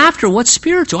seeking after what's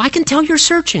spiritual. I can tell you're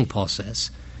searching, Paul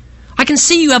says. I can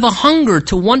see you have a hunger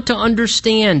to want to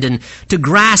understand and to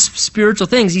grasp spiritual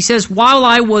things. He says, while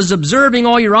I was observing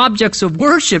all your objects of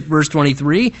worship, verse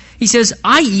 23, he says,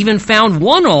 I even found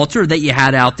one altar that you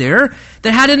had out there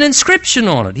that had an inscription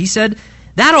on it. He said,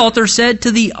 that altar said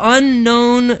to the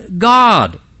unknown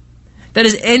God. That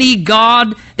is, any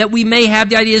God that we may have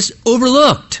the idea is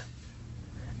overlooked.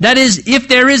 That is, if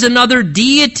there is another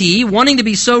deity wanting to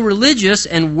be so religious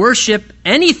and worship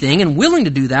anything and willing to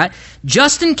do that,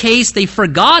 just in case they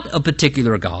forgot a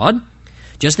particular God,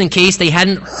 just in case they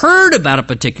hadn't heard about a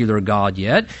particular God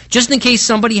yet, just in case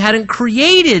somebody hadn't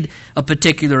created a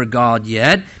particular God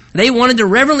yet, they wanted to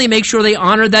reverently make sure they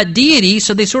honored that deity,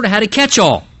 so they sort of had a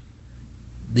catch-all.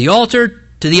 The altar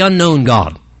to the unknown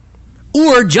God.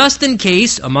 Or just in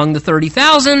case, among the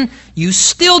 30,000, you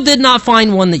still did not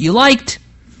find one that you liked,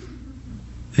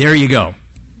 there you go.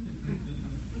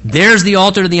 There's the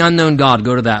altar to the unknown God.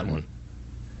 Go to that one.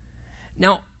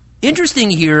 Now, interesting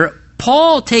here,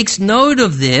 Paul takes note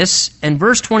of this, and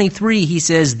verse 23, he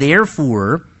says,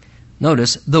 therefore,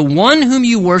 notice, the one whom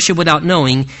you worship without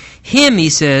knowing, him, he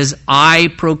says,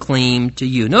 I proclaim to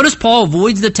you. Notice Paul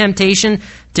avoids the temptation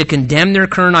to condemn their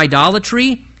current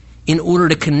idolatry in order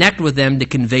to connect with them to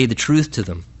convey the truth to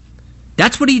them.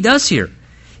 That's what he does here.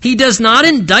 He does not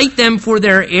indict them for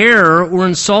their error or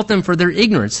insult them for their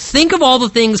ignorance. Think of all the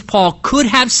things Paul could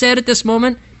have said at this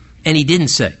moment, and he didn't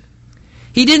say.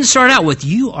 He didn't start out with,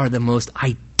 you are the most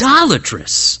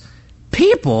idolatrous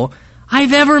people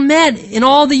I've ever met in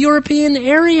all the European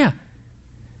area.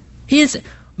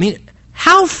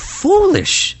 How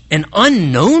foolish. An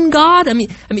unknown God? I mean,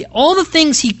 all the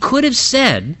things he could have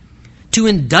said to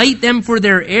indict them for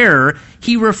their error,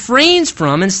 he refrains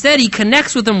from. Instead, he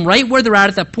connects with them right where they're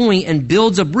at that point and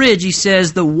builds a bridge. He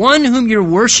says, the one whom you're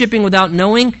worshiping without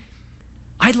knowing,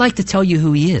 I'd like to tell you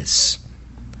who he is.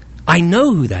 I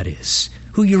know who that is,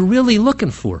 who you're really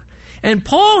looking for. And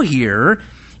Paul here,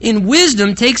 in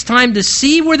wisdom, takes time to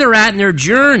see where they're at in their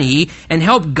journey and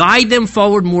help guide them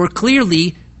forward more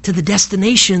clearly to the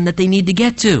destination that they need to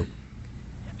get to.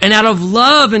 And out of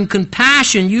love and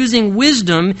compassion, using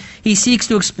wisdom, he seeks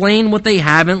to explain what they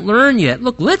haven't learned yet.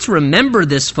 Look, let's remember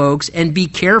this, folks, and be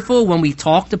careful when we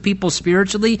talk to people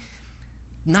spiritually,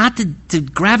 not to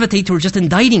gravitate towards just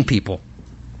indicting people.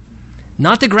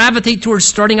 Not to gravitate towards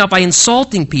starting out by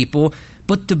insulting people,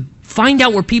 but to find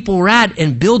out where people are at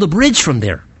and build a bridge from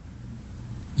there.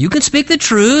 You can speak the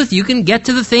truth. You can get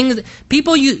to the things.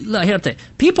 People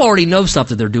already know stuff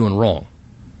that they're doing wrong.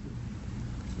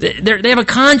 They have a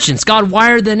conscience. God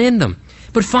wired that in them.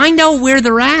 But find out where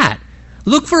they're at.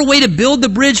 Look for a way to build the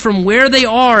bridge from where they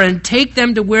are and take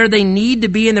them to where they need to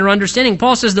be in their understanding.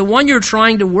 Paul says the one you're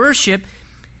trying to worship,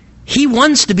 he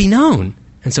wants to be known.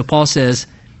 And so Paul says,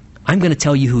 I'm going to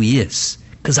tell you who he is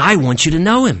because I want you to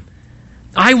know him.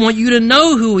 I want you to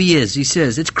know who he is, he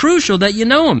says. It's crucial that you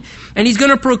know him. And he's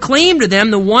going to proclaim to them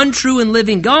the one true and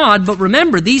living God. But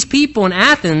remember, these people in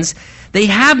Athens, they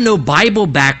have no Bible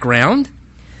background.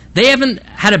 They haven't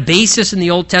had a basis in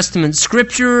the Old Testament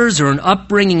scriptures or an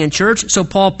upbringing in church. So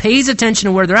Paul pays attention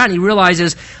to where they're at and he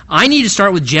realizes, I need to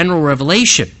start with general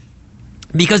revelation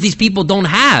because these people don't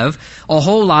have a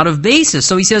whole lot of basis.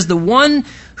 So he says, the one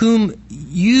whom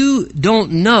you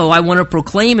don't know, I want to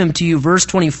proclaim him to you. Verse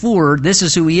 24, this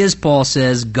is who he is, Paul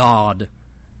says, God,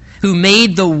 who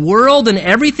made the world and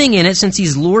everything in it, since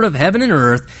he's Lord of heaven and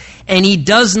earth, and he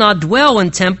does not dwell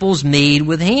in temples made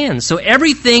with hands. So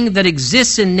everything that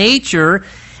exists in nature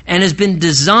and has been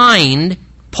designed,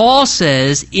 Paul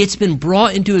says, it's been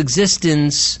brought into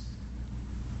existence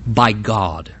by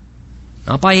God.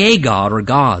 Not by a god or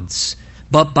gods,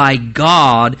 but by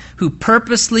God, who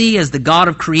purposely, as the God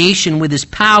of creation with his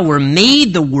power,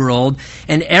 made the world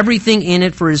and everything in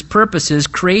it for his purposes,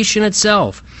 creation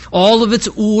itself, all of its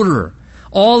order,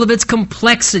 all of its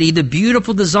complexity, the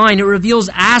beautiful design. It reveals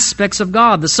aspects of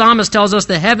God. The psalmist tells us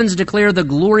the heavens declare the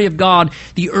glory of God.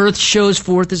 The earth shows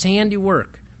forth his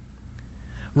handiwork.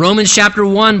 Romans chapter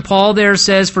 1, Paul there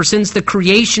says, "For since the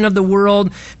creation of the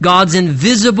world, God's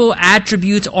invisible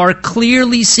attributes are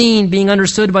clearly seen, being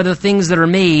understood by the things that are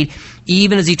made,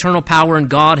 even his eternal power and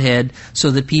Godhead,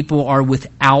 so that people are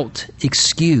without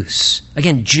excuse."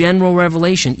 Again, general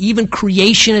revelation, even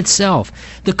creation itself,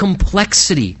 the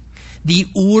complexity, the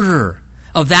order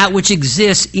of that which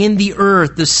exists in the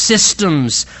earth, the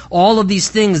systems, all of these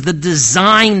things, the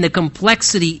design, the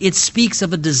complexity, it speaks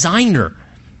of a designer.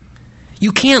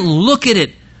 You can't look at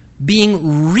it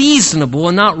being reasonable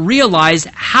and not realize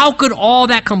how could all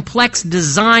that complex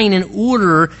design and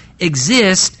order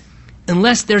exist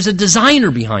unless there's a designer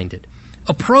behind it,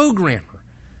 a programmer,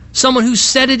 someone who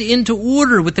set it into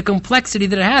order with the complexity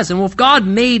that it has. And if God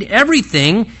made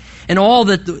everything and all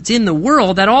that's in the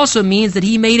world, that also means that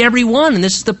he made everyone. And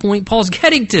this is the point Paul's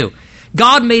getting to.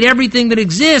 God made everything that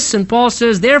exists, and Paul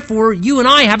says, therefore, you and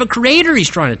I have a creator, he's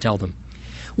trying to tell them.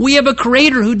 We have a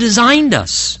creator who designed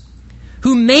us,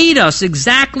 who made us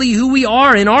exactly who we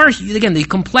are in our, again, the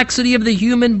complexity of the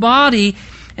human body.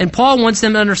 And Paul wants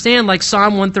them to understand, like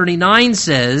Psalm 139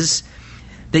 says,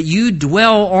 that you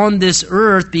dwell on this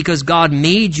earth because God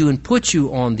made you and put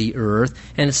you on the earth.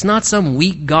 And it's not some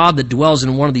weak God that dwells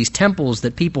in one of these temples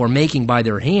that people are making by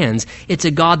their hands. It's a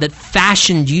God that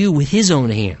fashioned you with his own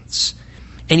hands.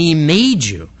 And he made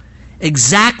you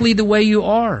exactly the way you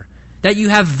are. That you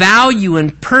have value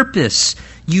and purpose,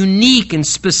 unique and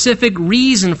specific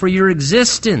reason for your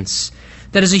existence.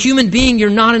 That as a human being, you're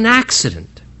not an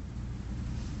accident.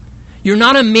 You're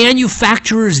not a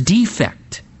manufacturer's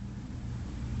defect.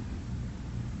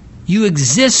 You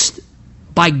exist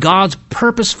by God's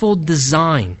purposeful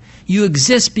design. You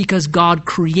exist because God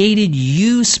created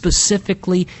you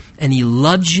specifically, and he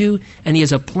loves you, and he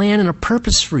has a plan and a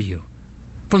purpose for you.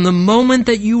 From the moment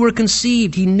that you were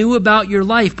conceived, he knew about your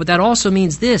life, but that also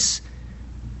means this: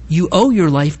 you owe your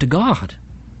life to God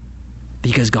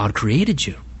because God created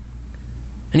you.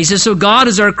 And he says, so God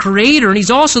is our creator, and he's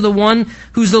also the one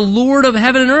who's the Lord of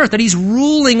heaven and earth, that he's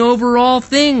ruling over all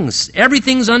things.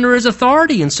 Everything's under his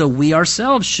authority, and so we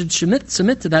ourselves should submit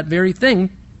to that very thing.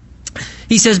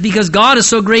 He says, because God is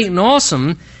so great and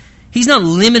awesome, he's not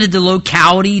limited to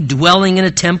locality, dwelling in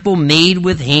a temple made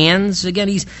with hands. Again,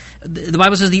 the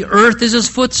Bible says the earth is his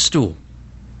footstool,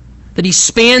 that he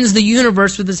spans the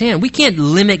universe with his hand. We can't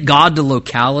limit God to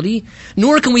locality,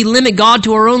 nor can we limit God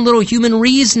to our own little human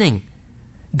reasoning.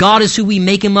 God is who we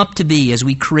make him up to be as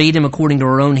we create him according to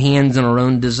our own hands and our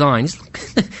own designs.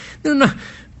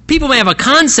 People may have a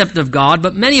concept of God,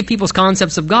 but many of people's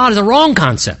concepts of God is a wrong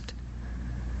concept.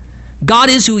 God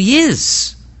is who he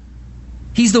is.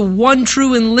 He's the one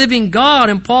true and living God.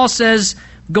 And Paul says,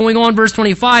 going on verse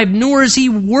 25, nor is he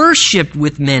worshipped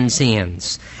with men's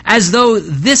hands, as though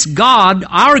this God,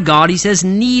 our God, he says,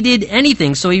 needed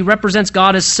anything. So he represents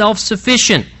God as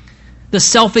self-sufficient, the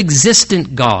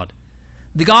self-existent God.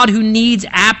 The God who needs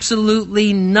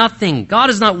absolutely nothing. God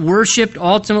is not worshipped,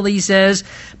 ultimately, he says,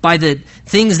 by the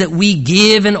things that we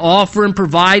give and offer and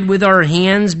provide with our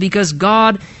hands, because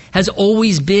God has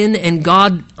always been, and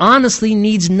God honestly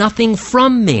needs nothing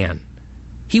from man.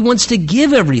 He wants to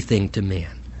give everything to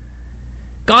man.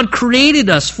 God created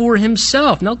us for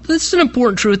himself. Now, this is an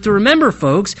important truth to remember,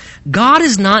 folks. God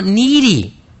is not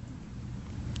needy.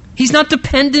 He's not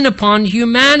dependent upon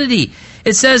humanity.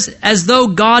 It says, as though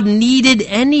God needed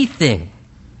anything.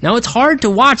 Now, it's hard to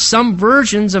watch some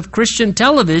versions of Christian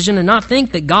television and not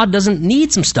think that God doesn't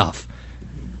need some stuff.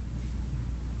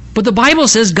 But the Bible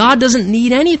says God doesn't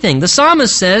need anything. The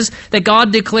psalmist says that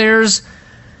God declares,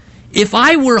 if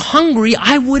I were hungry,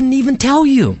 I wouldn't even tell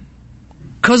you,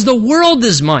 because the world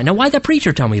is mine. Now, why'd that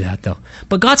preacher tell me that, though?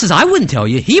 But God says, I wouldn't tell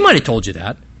you. He might have told you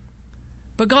that.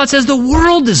 But God says, the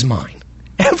world is mine.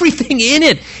 Everything in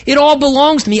it. It all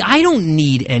belongs to me. I don't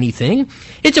need anything.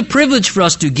 It's a privilege for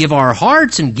us to give our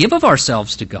hearts and give of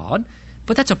ourselves to God.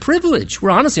 But that's a privilege. We're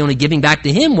honestly only giving back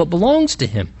to him what belongs to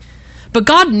him. But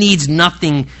God needs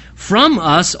nothing from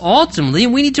us ultimately,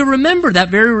 and we need to remember that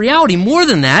very reality. More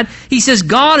than that, he says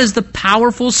God is the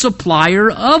powerful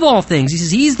supplier of all things. He says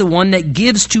he's the one that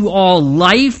gives to all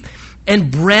life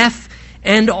and breath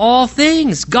and all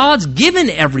things. God's given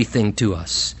everything to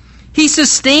us. He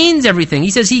sustains everything.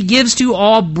 He says he gives to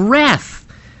all breath.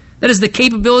 That is the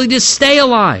capability to stay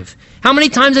alive. How many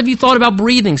times have you thought about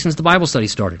breathing since the Bible study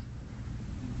started?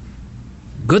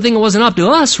 Good thing it wasn't up to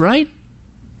us, right?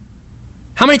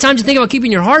 How many times do you think about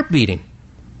keeping your heart beating?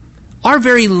 Our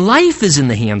very life is in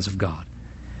the hands of God.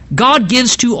 God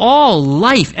gives to all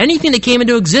life. Anything that came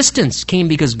into existence came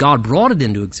because God brought it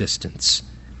into existence.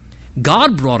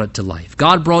 God brought it to life.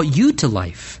 God brought you to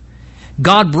life.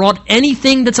 God brought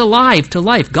anything that's alive to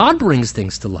life. God brings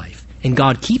things to life, and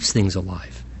God keeps things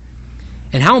alive.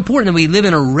 And how important that we live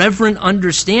in a reverent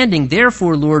understanding.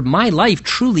 Therefore, Lord, my life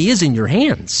truly is in your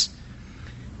hands.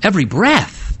 Every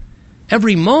breath,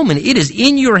 every moment, it is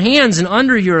in your hands and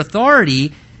under your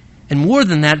authority. And more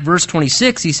than that, verse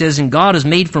 26, he says, and God has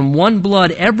made from one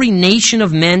blood every nation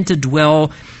of men to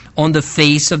dwell on the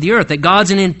face of the earth. That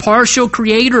God's an impartial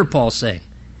creator, Paul's saying.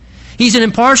 He's an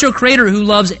impartial creator who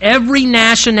loves every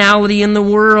nationality in the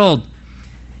world.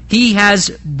 He has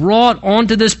brought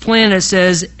onto this planet, it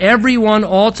says, everyone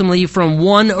ultimately from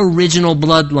one original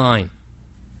bloodline.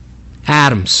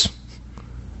 Adam's.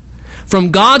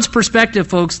 From God's perspective,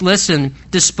 folks, listen,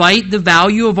 despite the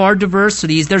value of our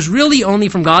diversities, there's really only,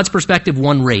 from God's perspective,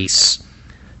 one race.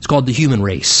 It's called the human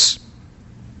race.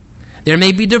 There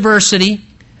may be diversity,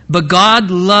 but God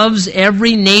loves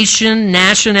every nation,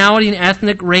 nationality, and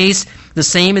ethnic race the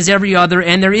same as every other,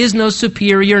 and there is no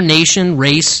superior nation,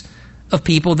 race of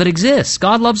people that exists.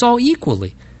 God loves all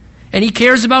equally. And he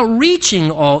cares about reaching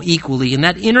all equally. And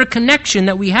that interconnection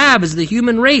that we have as the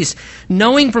human race,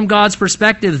 knowing from God's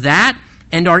perspective that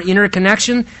and our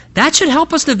interconnection, that should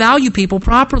help us to value people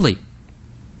properly.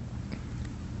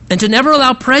 And to never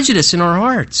allow prejudice in our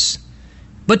hearts.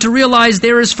 But to realize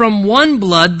there is from one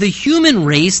blood the human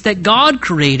race that God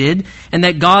created and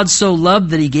that God so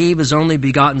loved that he gave his only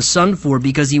begotten Son for,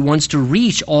 because he wants to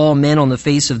reach all men on the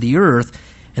face of the earth.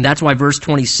 And that's why verse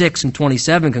 26 and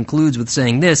 27 concludes with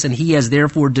saying this, and he has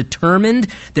therefore determined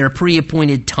their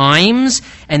pre-appointed times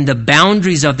and the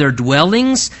boundaries of their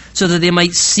dwellings, so that they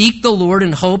might seek the Lord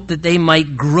and hope that they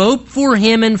might grope for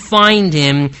him and find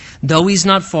him, though he's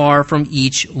not far from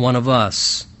each one of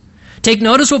us. Take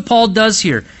notice what Paul does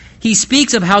here. He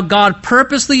speaks of how God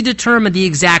purposely determined the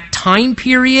exact time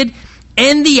period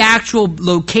and the actual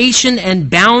location and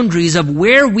boundaries of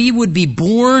where we would be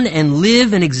born and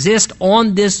live and exist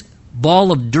on this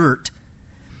ball of dirt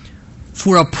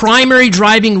for a primary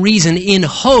driving reason, in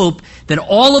hope that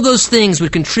all of those things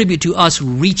would contribute to us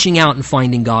reaching out and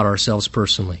finding God ourselves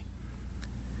personally.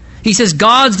 He says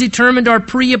God's determined our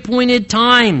pre-appointed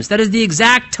times. That is the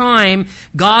exact time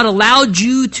God allowed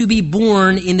you to be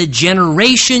born in the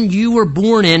generation you were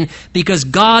born in, because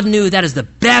God knew that is the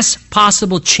best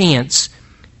possible chance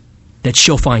that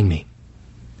she'll find me.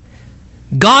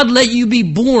 God let you be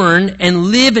born and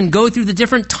live and go through the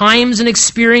different times and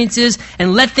experiences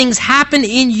and let things happen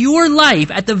in your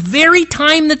life at the very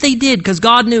time that they did, because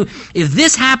God knew if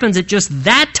this happens at just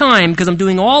that time, because I'm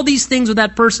doing all these things with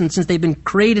that person since they've been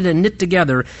created and knit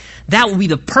together, that will be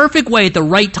the perfect way at the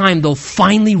right time they'll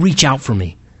finally reach out for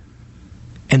me.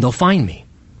 And they'll find me.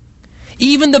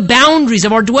 Even the boundaries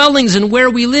of our dwellings and where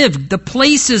we live, the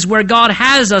places where God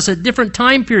has us at different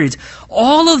time periods,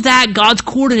 all of that God's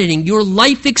coordinating, your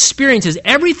life experiences,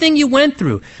 everything you went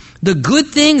through, the good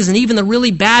things and even the really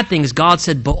bad things, God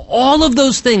said, but all of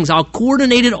those things, I'll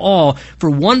coordinate it all for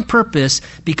one purpose,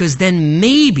 because then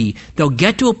maybe they'll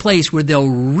get to a place where they'll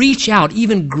reach out,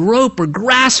 even grope or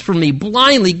grasp for me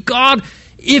blindly. God,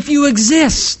 if you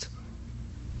exist,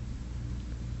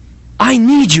 I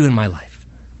need you in my life.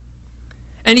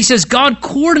 And he says God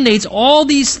coordinates all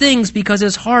these things because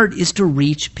his heart is to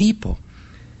reach people.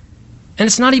 And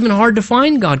it's not even hard to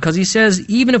find God, because he says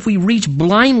even if we reach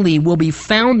blindly, we'll be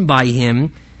found by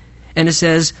him. And it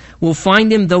says we'll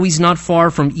find him though he's not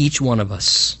far from each one of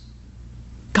us.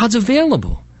 God's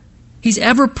available. He's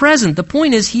ever present. The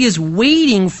point is he is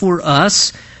waiting for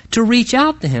us to reach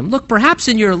out to him. Look, perhaps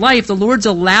in your life the Lord's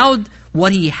allowed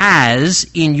what he has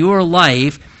in your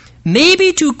life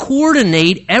maybe to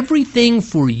coordinate everything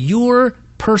for your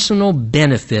personal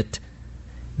benefit,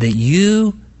 that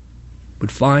you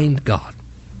would find God.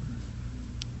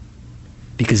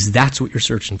 Because that's what you're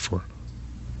searching for.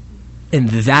 And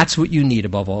that's what you need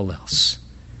above all else.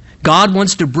 God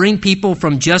wants to bring people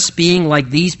from just being like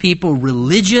these people,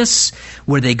 religious,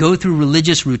 where they go through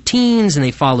religious routines and they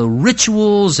follow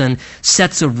rituals and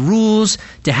sets of rules,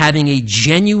 to having a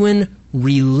genuine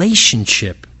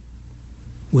relationship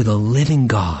with a living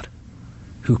God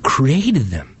who created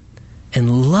them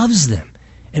and loves them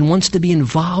and wants to be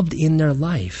involved in their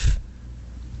life.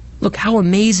 Look, how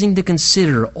amazing to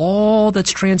consider all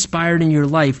that's transpired in your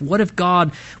life. What if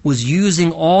God was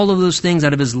using all of those things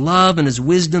out of his love and his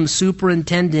wisdom,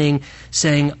 superintending,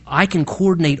 saying, I can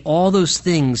coordinate all those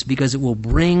things because it will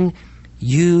bring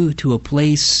you to a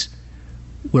place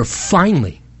where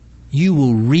finally you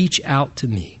will reach out to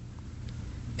me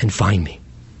and find me.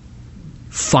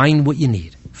 Find what you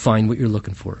need. Find what you're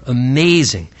looking for.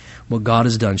 Amazing what God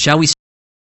has done. Shall we